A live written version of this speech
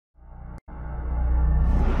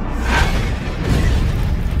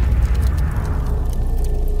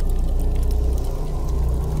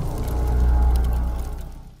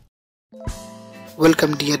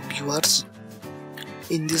Welcome dear viewers.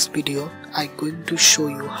 In this video I'm going to show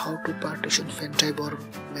you how to partition pen drive or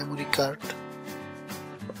memory card.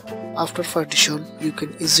 After partition you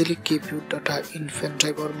can easily keep your data in pen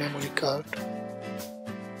drive or memory card.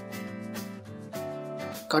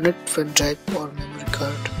 Connect pen drive or memory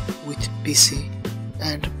card with PC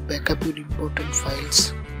and backup your important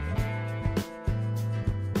files.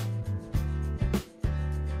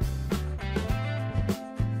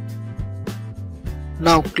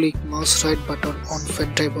 Now click mouse right button on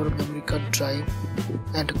pen drive or memory card drive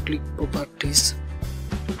and click properties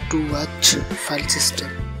to watch file system.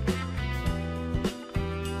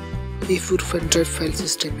 If your pen drive file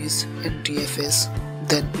system is NTFS,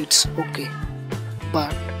 then it's okay.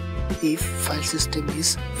 But if file system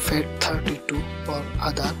is FAT32 or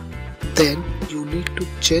other, then you need to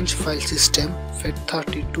change file system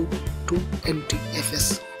FAT32 to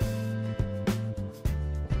NTFS.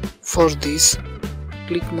 For this,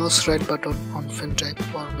 click mouse right button on pen drive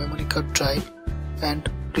or memory card drive and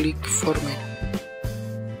click format.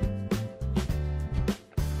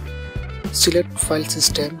 Select file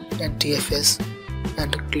system NTFS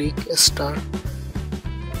and click start.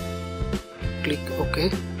 Click OK.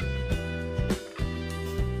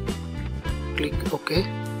 Click OK.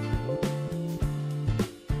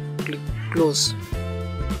 Click close.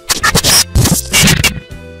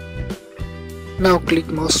 Now click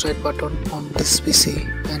mouse right button on this PC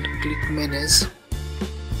and click manage.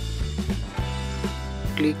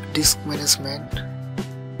 Click disk management.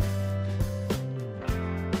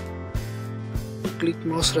 Click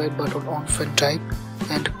mouse right button on pen drive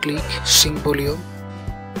and click sync volume.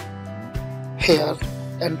 Here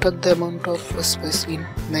enter the amount of space in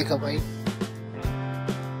megabyte.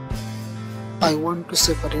 I want to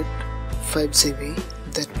separate 5 GB,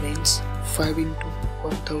 that means 5 into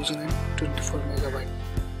 1024 megabyte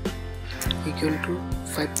equal to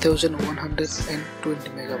 5120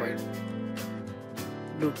 megabyte.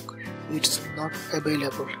 Look, it's not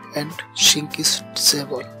available and sync is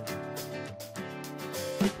disabled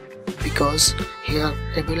because here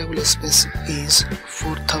available space is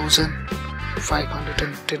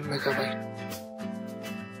 4510 megabyte.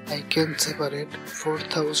 I can separate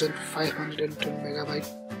 4510 megabyte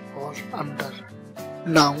or under.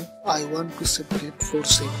 Now I want to separate 4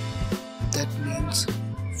 GB, that means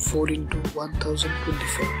 4 into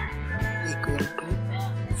 1024 equal to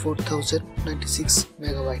 4096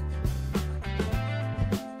 megabyte.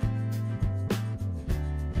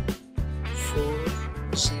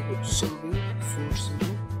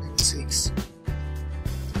 4096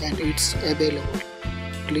 and it's available.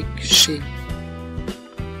 Click sync.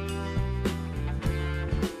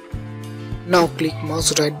 Now click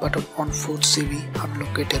mouse right button on 4 GB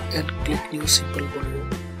unlocated and click new simple volume.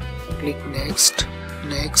 Click next,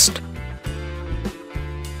 next.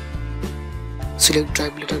 Select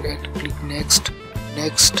drive letter and click next,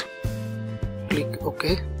 next. Click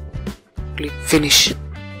OK. Click finish.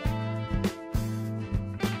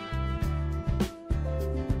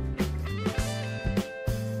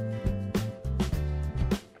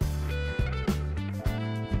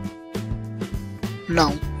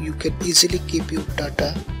 Now you can easily keep your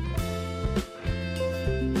data.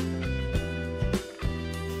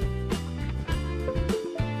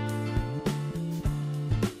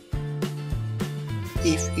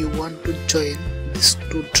 If you want to join this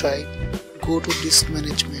to drive, go to disk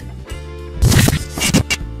management.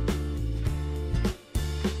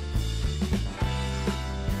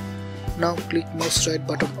 Now click mouse right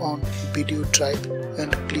button on video drive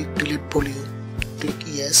and click delete volume. Click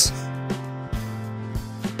yes.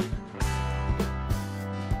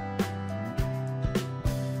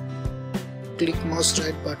 Click mouse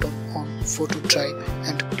right button on photo drive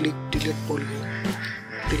and click delete volume.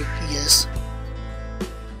 Click yes.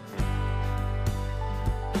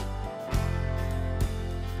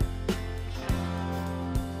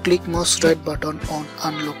 Click mouse right button on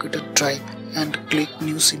unlocated drive and click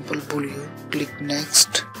new simple volume. Click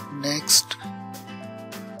next, next.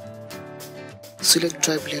 Select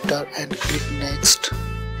drive letter and click next,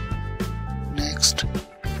 next.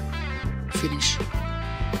 Finish.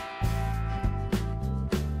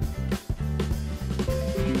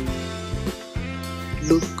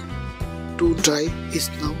 Look, to drive is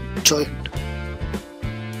now joined.